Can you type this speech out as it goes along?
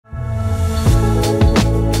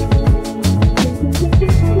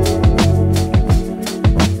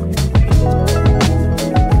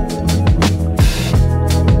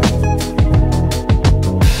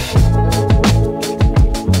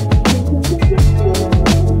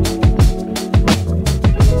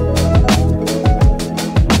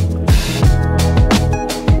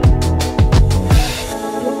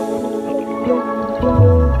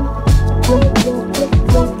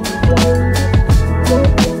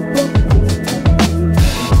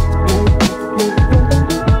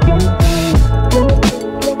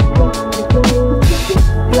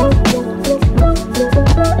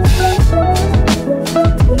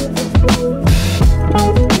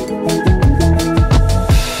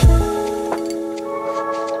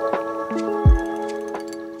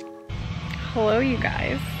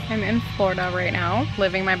Florida right now,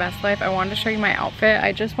 living my best life. I wanted to show you my outfit.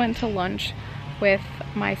 I just went to lunch with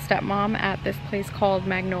my stepmom at this place called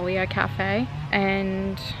Magnolia Cafe,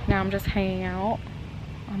 and now I'm just hanging out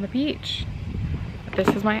on the beach. This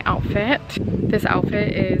is my outfit. This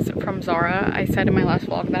outfit is from Zara. I said in my last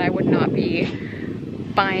vlog that I would not be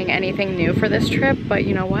buying anything new for this trip, but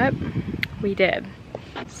you know what? We did.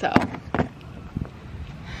 So.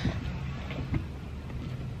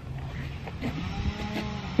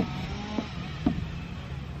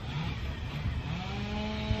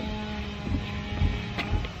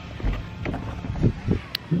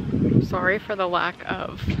 Sorry for the lack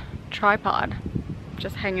of tripod.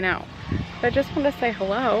 Just hanging out. But I just want to say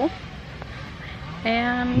hello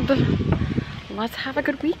and let's have a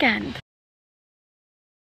good weekend.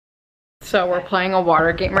 So we're playing a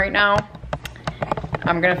water game right now.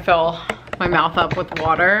 I'm gonna fill my mouth up with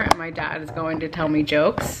water and my dad is going to tell me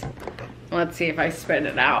jokes. Let's see if I spit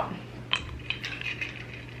it out.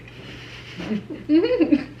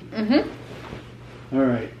 All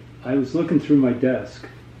right, I was looking through my desk,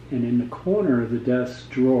 and in the corner of the desk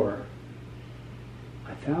drawer,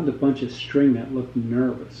 I found a bunch of string that looked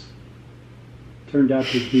nervous. Turned out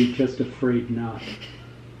to be just a frayed knot.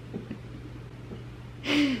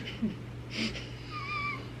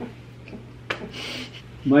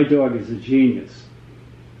 My dog is a genius.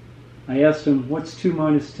 I asked him, what's 2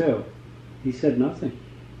 minus 2? He said nothing.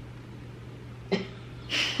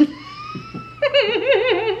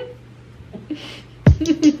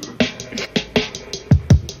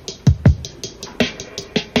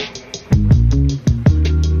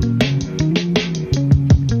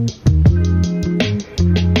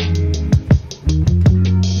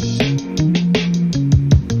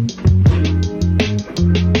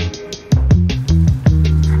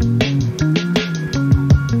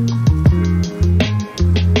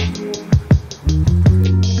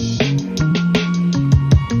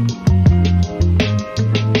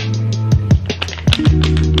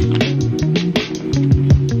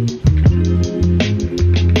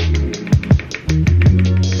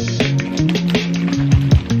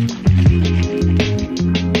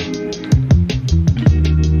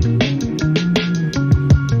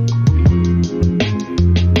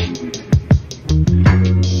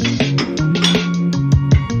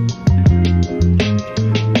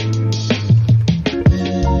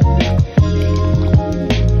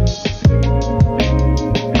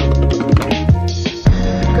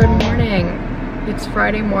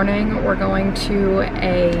 Friday morning, we're going to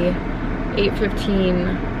a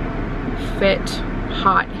 8:15 fit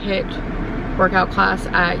hot hit workout class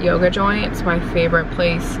at Yoga Joint. It's my favorite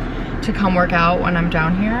place to come work out when I'm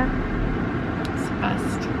down here. It's the best.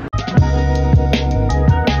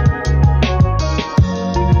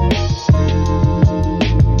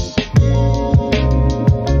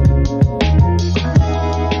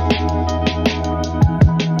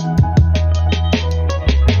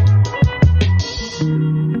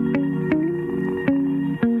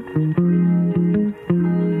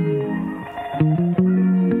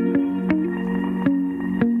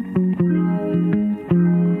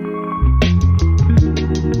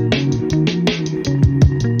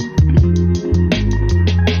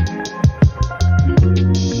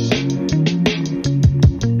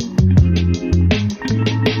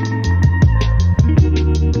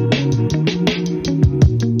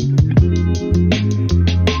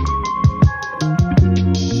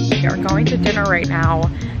 Right now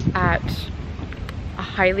at a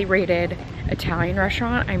highly rated Italian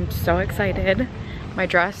restaurant. I'm so excited. My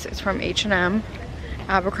dress is from H&M,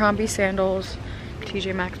 Abercrombie sandals,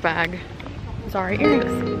 TJ Maxx bag, Zara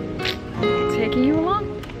earrings. Taking you along.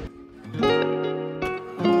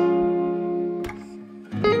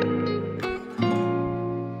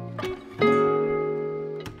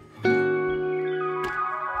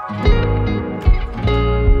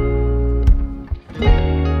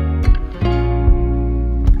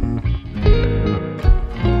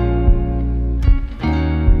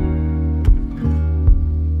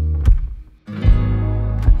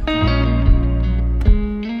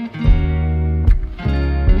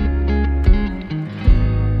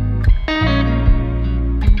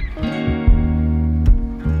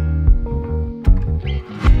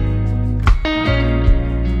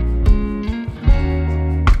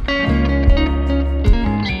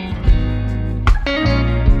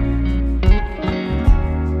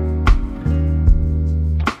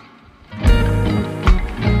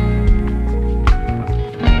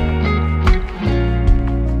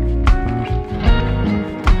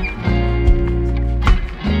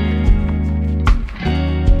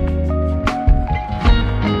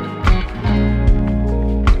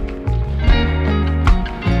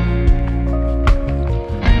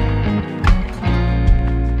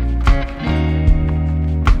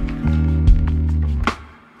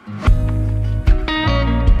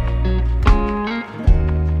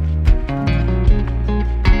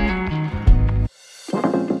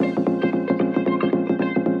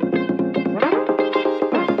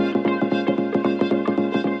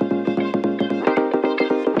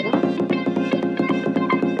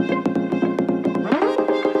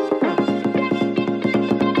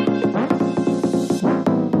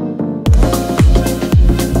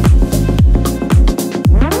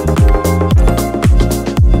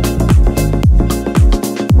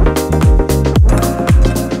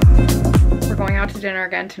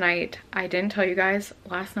 again tonight. I didn't tell you guys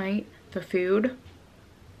last night, the food,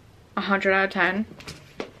 100 out of 10.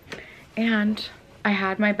 And I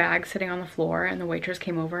had my bag sitting on the floor and the waitress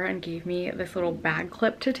came over and gave me this little bag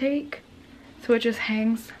clip to take. So it just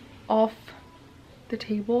hangs off the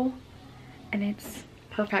table and it's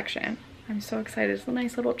perfection. I'm so excited. It's a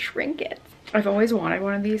nice little trinket. I've always wanted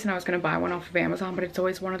one of these and I was gonna buy one off of Amazon, but it's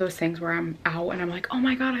always one of those things where I'm out and I'm like, oh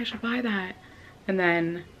my God, I should buy that. And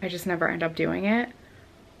then I just never end up doing it.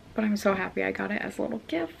 But I'm so happy I got it as a little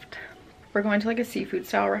gift. We're going to like a seafood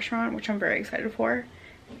style restaurant, which I'm very excited for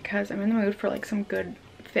because I'm in the mood for like some good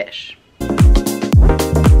fish.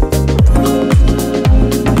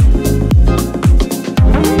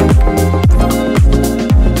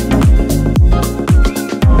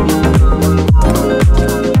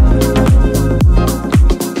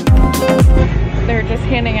 They're just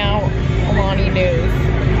handing out Alani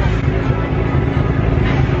news.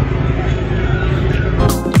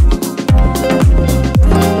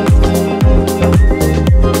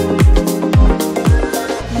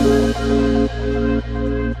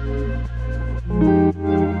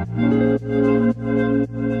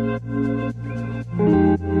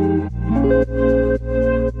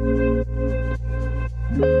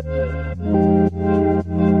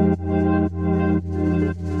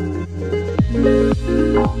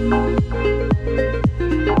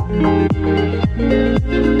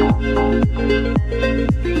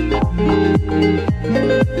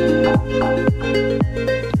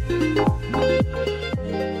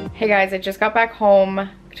 Hey guys, I just got back home.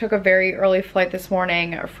 Took a very early flight this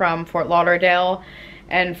morning from Fort Lauderdale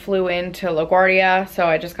and flew into LaGuardia. So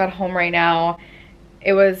I just got home right now.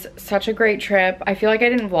 It was such a great trip. I feel like I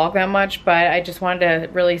didn't vlog that much, but I just wanted to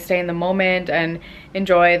really stay in the moment and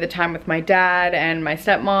enjoy the time with my dad and my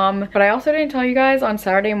stepmom. But I also didn't tell you guys, on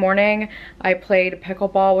Saturday morning, I played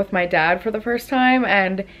pickleball with my dad for the first time,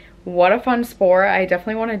 and what a fun sport. I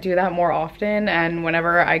definitely want to do that more often, and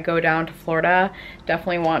whenever I go down to Florida,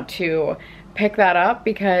 definitely want to pick that up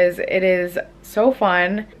because it is so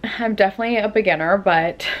fun. I'm definitely a beginner,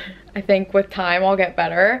 but I think with time I'll get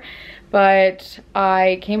better. But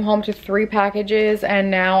I came home to 3 packages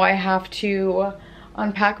and now I have to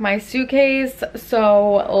unpack my suitcase,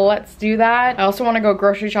 so let's do that. I also want to go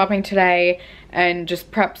grocery shopping today and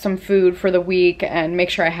just prep some food for the week and make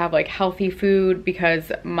sure I have like healthy food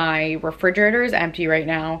because my refrigerator is empty right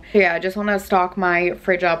now. So yeah, I just want to stock my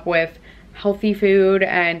fridge up with healthy food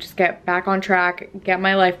and just get back on track, get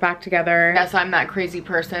my life back together. Yes, I'm that crazy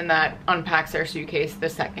person that unpacks their suitcase the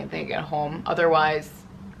second they get home. Otherwise,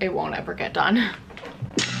 it won't ever get done.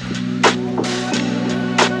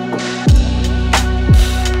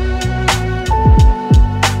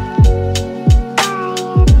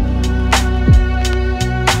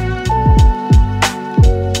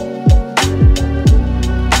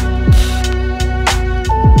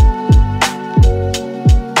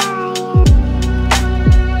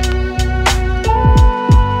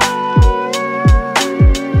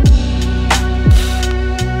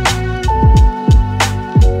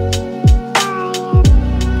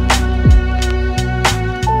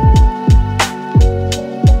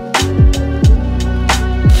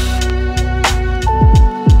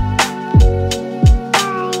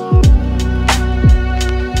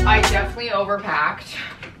 Overpacked,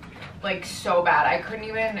 like so bad. I couldn't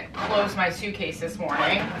even close my suitcase this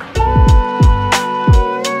morning.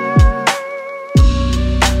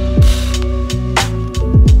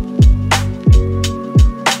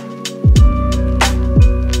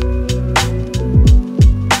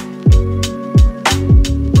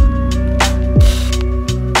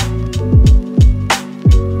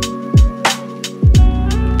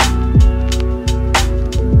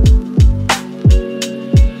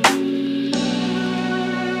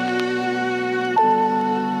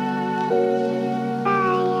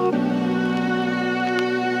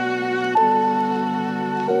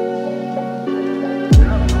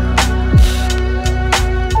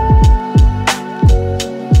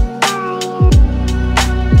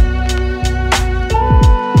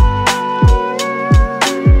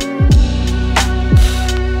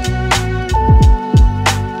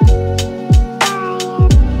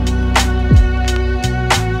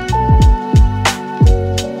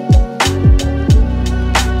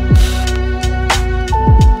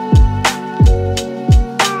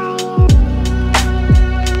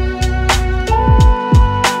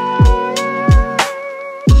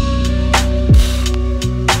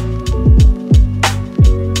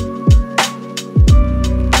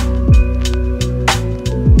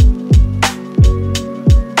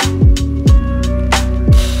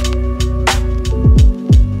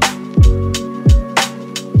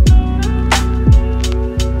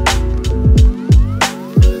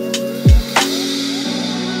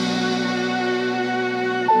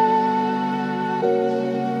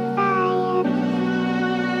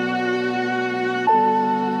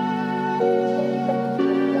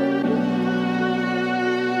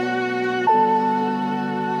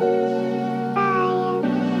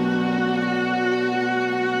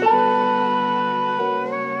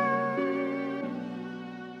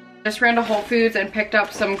 Just ran to Whole Foods and picked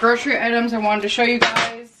up some grocery items I wanted to show you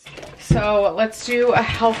guys. So let's do a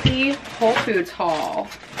healthy Whole Foods haul.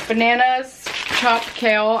 Bananas, chopped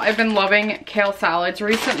kale. I've been loving kale salads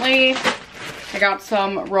recently. I got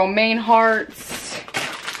some romaine hearts,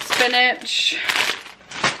 spinach,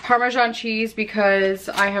 Parmesan cheese because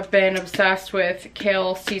I have been obsessed with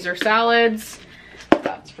kale Caesar salads.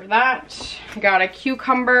 That's for that. I got a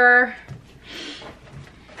cucumber,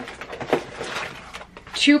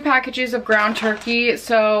 2 packages of ground turkey.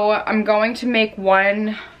 So I'm going to make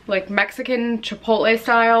one like Mexican Chipotle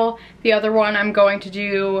style. The other one I'm going to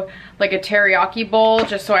do like a teriyaki bowl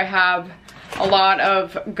just so I have a lot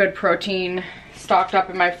of good protein stocked up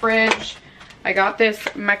in my fridge. I got this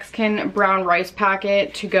Mexican brown rice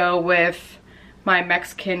packet to go with my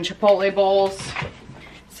Mexican Chipotle bowls.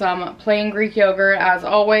 Some plain Greek yogurt as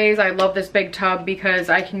always. I love this big tub because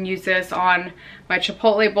I can use this on my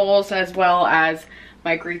Chipotle bowls as well as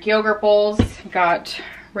my Greek yogurt bowls. Got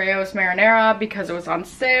Rayo's marinara because it was on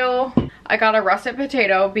sale. I got a russet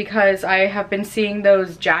potato because I have been seeing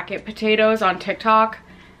those jacket potatoes on TikTok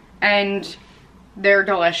and they're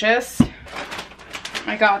delicious.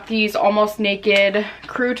 I got these almost naked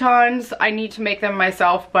croutons. I need to make them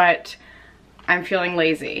myself, but I'm feeling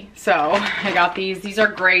lazy. So I got these. These are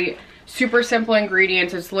great. Super simple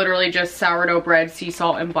ingredients. It's literally just sourdough bread, sea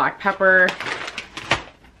salt, and black pepper.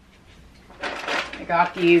 I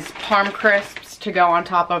got these Parm crisps to go on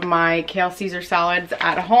top of my kale Caesar salads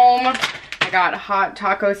at home. I got hot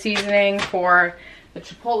taco seasoning for the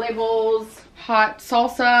Chipotle bowls. Hot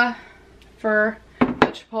salsa for the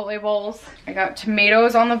Chipotle bowls. I got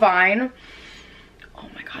tomatoes on the vine. Oh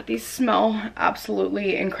my god, these smell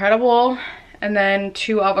absolutely incredible. And then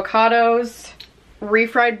 2 avocados.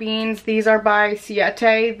 Refried beans. These are by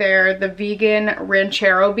Siete. They're the vegan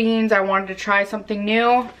ranchero beans. I wanted to try something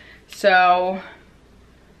new, so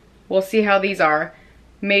we'll see how these are.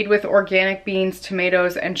 Made with organic beans,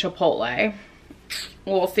 tomatoes, and chipotle.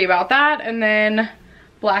 We'll see about that. And then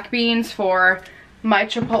black beans for my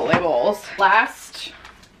Chipotle bowls. Last,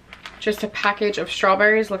 just a package of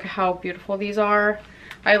strawberries. Look at how beautiful these are.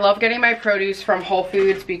 I love getting my produce from Whole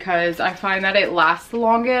Foods because I find that it lasts the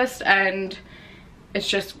longest and it's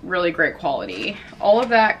just really great quality. All of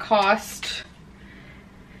that cost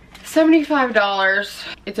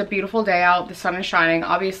 $75. It's a beautiful day out. The sun is shining.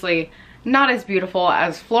 Obviously not as beautiful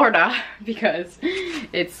as Florida because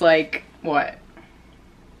it's like, what,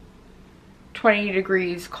 20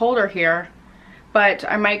 degrees colder here. But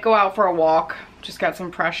I might go out for a walk, just get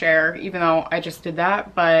some fresh air, even though I just did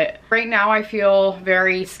that. But right now I feel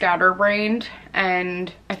very scatterbrained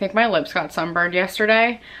and I think my lips got sunburned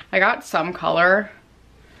yesterday. I got some color,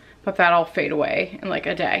 but that'll fade away in like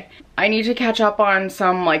a day. I need to catch up on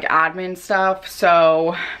some like admin stuff,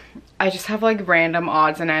 so I just have like random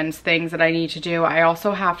odds and ends things that I need to do. I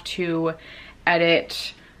also have to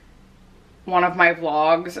edit one of my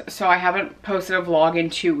vlogs, so I haven't posted a vlog in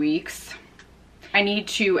 2 weeks. I need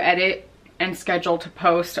to edit and schedule to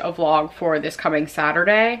post a vlog for this coming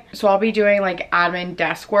Saturday. So I'll be doing like admin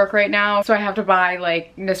desk work right now. So I have to buy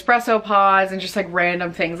like Nespresso pods and just like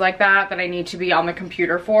random things like that I need to be on the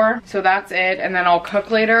computer for. So that's it. And then I'll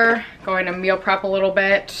cook later, going to meal prep a little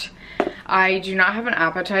bit. I do not have an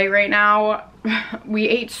appetite right now. We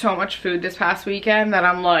ate so much food this past weekend that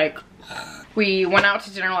I'm like, we went out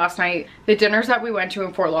to dinner last night. The dinners that we went to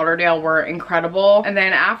in Fort Lauderdale were incredible. And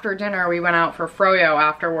then after dinner, we went out for froyo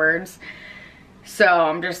afterwards. So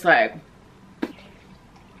I'm just like,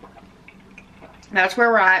 that's where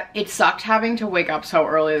we're at. It sucked having to wake up so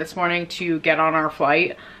early this morning to get on our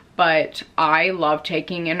flight. But I love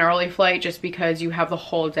taking an early flight just because you have the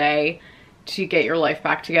whole day to get your life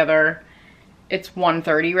back together. It's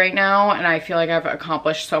 1:30 right now and I feel like I've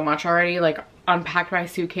accomplished so much already. Like unpacked my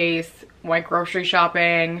suitcase, went grocery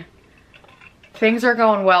shopping. Things are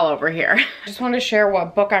going well over here. I just wanted to share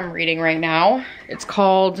what book I'm reading right now. It's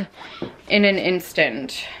called In an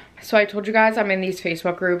Instant. So I told you guys I'm in these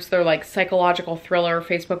Facebook groups. They're like psychological thriller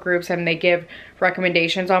Facebook groups and they give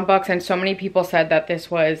recommendations on books, and so many people said that this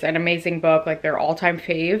was an amazing book, like their all-time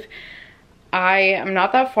fave. I am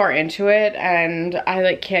not that far into it and I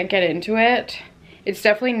like can't get into it. It's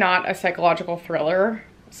definitely not a psychological thriller.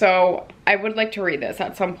 So I would like to read this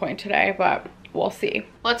at some point today, but we'll see.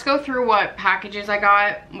 Let's go through what packages I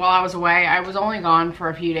got while I was away. I was only gone for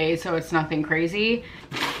a few days, so it's nothing crazy.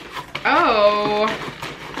 Oh,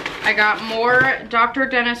 I got more Dr.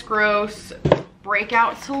 Dennis Gross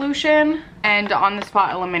Breakout Solution and On the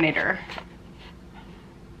Spot Eliminator.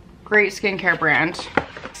 Great skincare brand.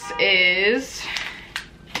 This is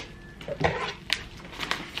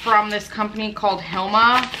from this company called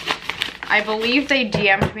Hilma. I believe they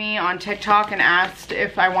DM'd me on TikTok and asked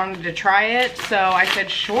if I wanted to try it, so I said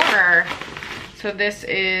sure. So this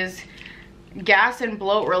is gas and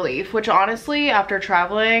bloat relief, which honestly, after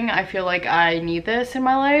traveling, I feel like I need this in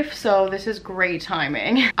my life, so this is great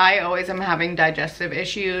timing. I always am having digestive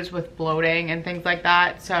issues with bloating and things like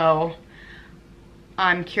that, so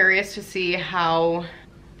I'm curious to see how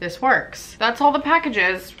this works. That's all the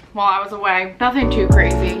packages while I was away. Nothing too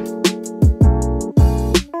crazy.